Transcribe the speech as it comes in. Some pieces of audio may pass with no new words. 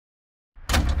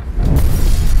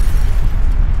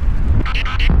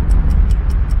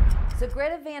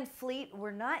Greta Van Fleet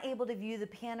were not able to view the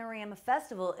Panorama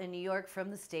Festival in New York from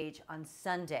the stage on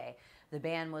Sunday. The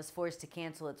band was forced to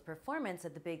cancel its performance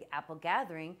at the Big Apple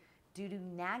Gathering due to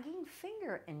nagging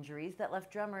finger injuries that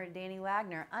left drummer Danny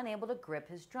Wagner unable to grip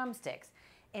his drumsticks.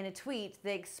 In a tweet,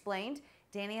 they explained,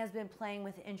 "Danny has been playing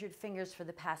with injured fingers for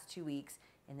the past 2 weeks,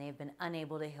 and they have been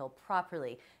unable to heal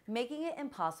properly, making it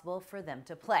impossible for them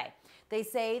to play." They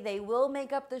say they will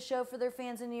make up the show for their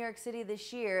fans in New York City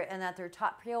this year, and that their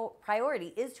top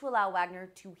priority is to allow Wagner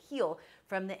to heal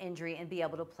from the injury and be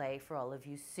able to play for all of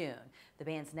you soon. The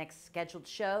band's next scheduled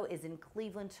show is in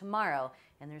Cleveland tomorrow,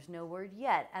 and there's no word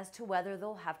yet as to whether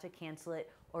they'll have to cancel it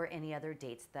or any other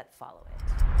dates that follow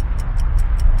it.